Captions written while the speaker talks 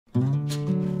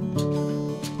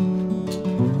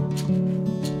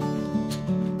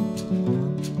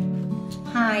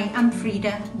I'm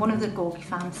Frida, one of the Gorgie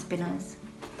Farm spinners.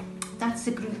 That's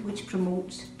the group which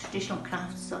promotes traditional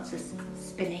crafts such as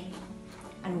spinning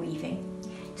and weaving.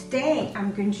 Today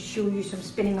I'm going to show you some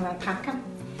spinning of alpaca,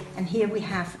 and here we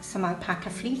have some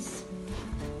alpaca fleece,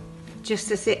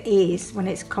 just as it is when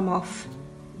it's come off,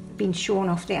 been shorn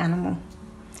off the animal.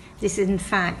 This is in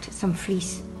fact some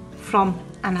fleece from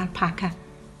an alpaca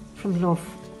from Love,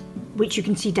 which you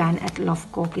can see down at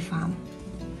Love Gorgie Farm.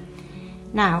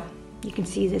 Now you can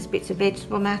see there's bits of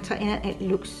vegetable matter in it. It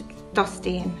looks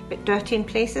dusty and a bit dirty in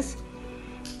places,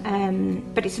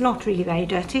 but it's not really very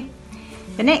dirty.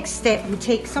 The next step, we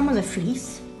take some of the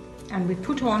fleece and we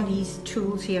put on these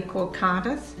tools here called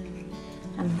carders,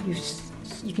 and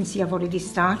you can see I've already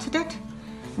started it.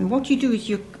 And what you do is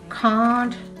you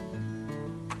card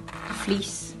the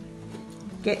fleece,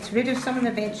 gets rid of some of the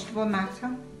vegetable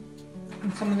matter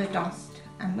and some of the dust,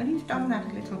 and when you've done that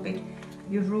a little bit,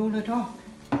 you roll it up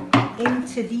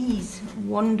into these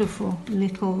wonderful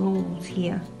little rolls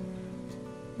here.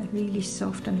 They're really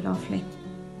soft and lovely,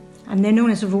 and they're known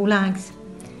as rollags.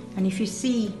 And if you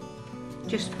see,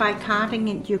 just by carding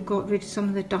it, you've got rid of some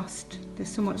of the dust. They're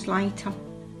so much lighter.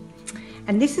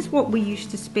 And this is what we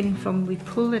used to spin from. We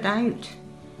pull it out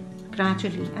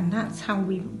gradually, and that's how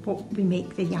what we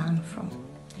make the yarn from.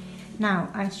 Now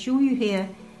I'll show you here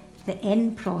the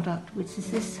end product, which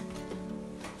is this.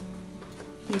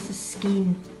 Here's a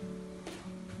skein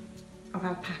of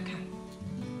alpaca.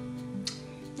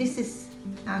 This is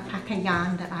alpaca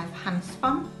yarn that I've hand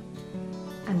spun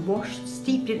and washed,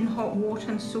 steeped it in hot water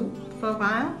and soap for a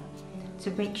while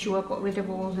to make sure I got rid of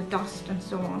all the dust and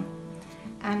so on.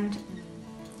 And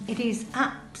it is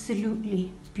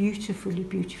absolutely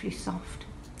beautifully soft.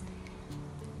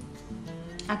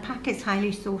 Alpaca is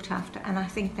highly sought after, and I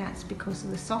think that's because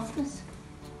of the softness,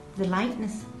 the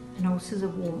lightness, and also the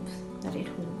warmth that it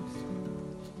holds.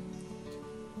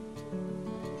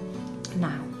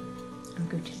 Now, I'm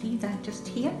going to leave that just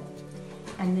here,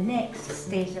 and the next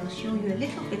stage I'll show you a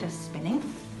little bit of spinning.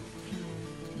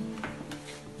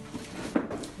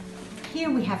 Here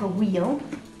we have a wheel,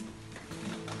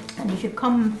 and if you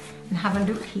come and have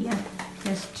a look here,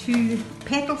 there's two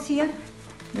pedals here.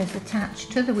 There's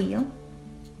attached to the wheel,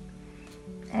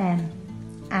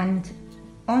 and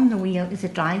on the wheel is a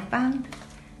drive band.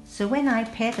 So when I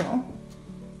pedal,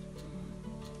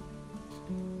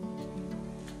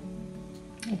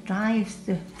 it drives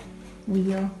the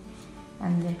wheel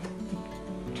and it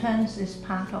turns this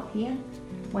part up here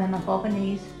where my bobbin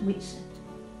is, which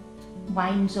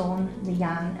winds on the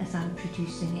yarn as I'm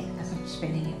producing it, as I'm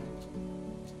spinning it.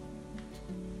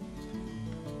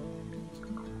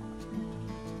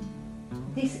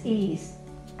 This is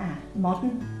a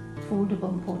modern foldable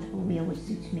and portable wheel which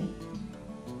suits me.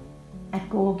 At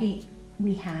Gorgie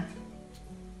we have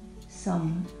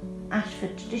some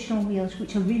Ashford traditional wheels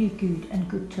which are really good and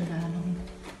good to learn on.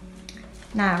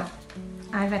 Now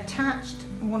I've attached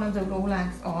one of the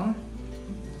rollags on,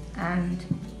 and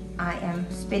I am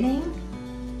spinning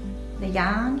the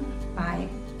yarn by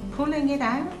pulling it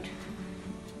out,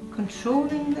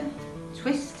 controlling the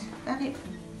twist that it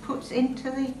puts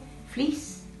into the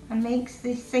fleece and makes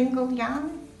this single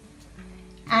yarn,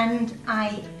 and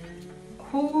I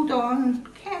hold on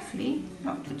carefully,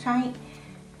 not too tight,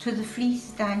 to the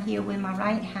fleece down here with my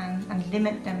right hand and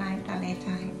limit the amount I let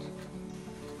out.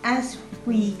 As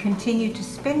we continue to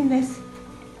spin this,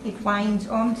 it winds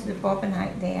onto the bobbin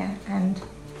out there and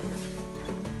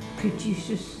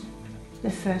produces the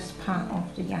first part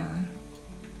of the yarn.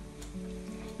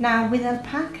 Now with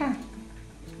alpaca,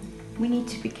 we need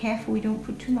to be careful we don't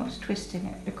put too much twist in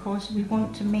it, because we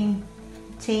want to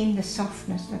maintain the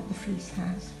softness that the fleece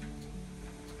has.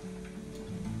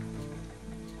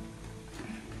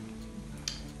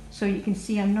 So you can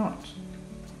see I'm not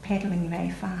pedaling very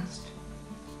fast.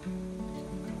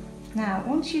 Now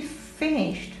once you've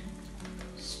finished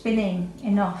spinning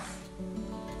enough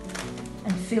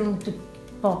and filled the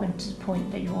bobbin to the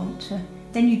point that you want to,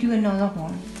 then you do another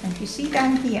one. And if you see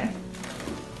down here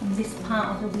on this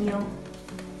part of the wheel,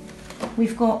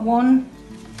 we've got one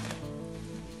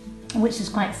which is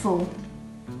quite full,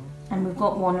 and we've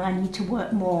got one I need to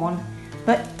work more on.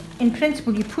 But in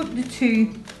principle, you put the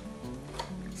two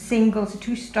singles, the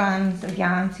two strands of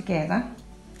yarn together,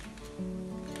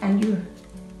 and you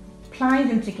ply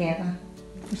them together,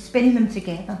 you spin them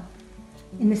together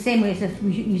in the same way as if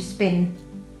you spin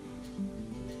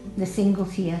the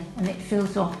singles here, and it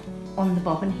fills up on the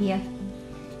bobbin here,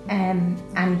 and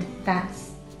that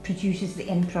produces the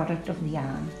end product of the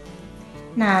yarn.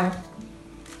 Now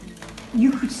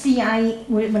you could see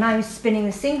when I was spinning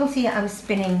the singles here, I was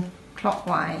spinning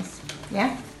clockwise,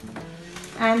 yeah,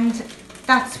 and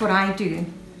that's what I do.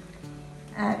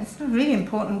 It's not really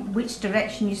important which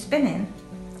direction you spin in,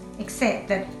 except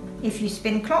that if you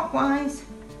spin clockwise,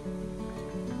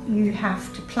 you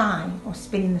have to ply or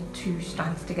spin the two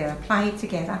strands together, ply it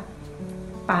together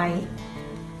by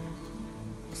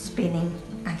spinning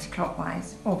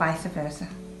anti-clockwise, or vice versa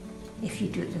if you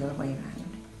do it the other way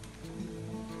around.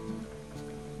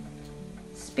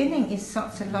 Spinning is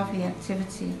such a lovely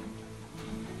activity.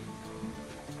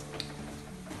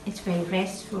 It's very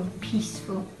restful,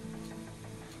 peaceful.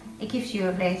 It gives you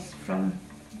a rest from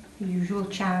the usual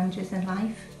challenges in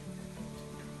life,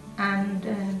 and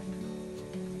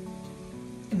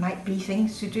it might be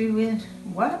things to do with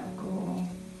work or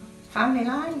family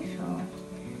life, or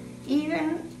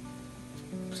even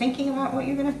thinking about what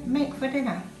you're going to make for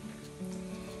dinner.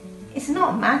 It's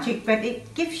not magic, but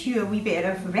it gives you a wee bit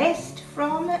of rest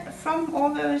from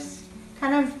all those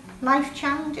kind of life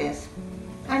challenges,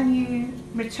 and you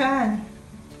return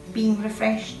being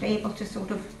refreshed, able to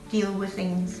sort of deal with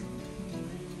things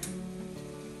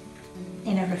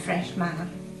in a refreshed manner.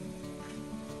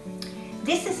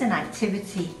 This is an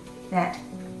activity that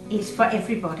is for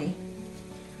everybody.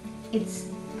 It's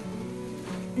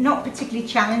not particularly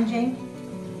challenging,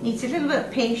 needs a little bit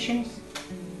of patience,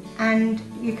 and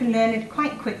you can learn it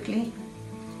quite quickly,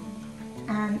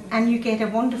 and you get a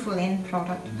wonderful end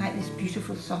product like this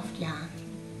beautiful soft yarn.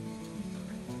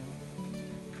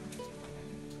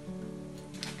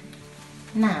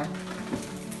 Now,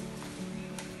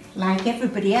 like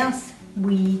everybody else,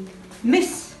 we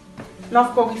miss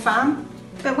Love Gorgie Farm,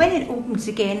 but when it opens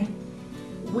again,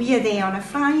 we are there on a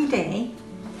Friday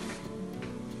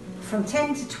from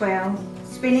 10 to 12,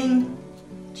 spinning,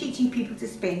 teaching people to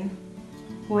spin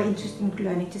who are interested in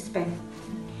learning to spin.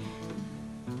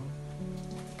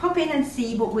 Pop in and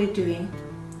see what we're doing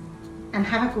and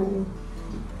have a go,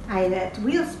 either at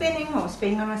wheel spinning or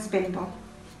spinning on a spindle,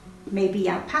 maybe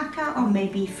alpaca or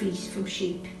maybe fleece from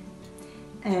sheep.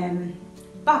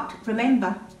 But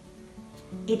remember,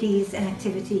 it is an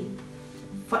activity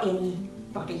for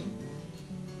anybody.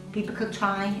 People could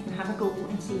try and have a go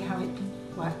and see how it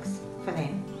works for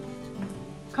them.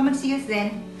 Come and see us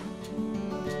then.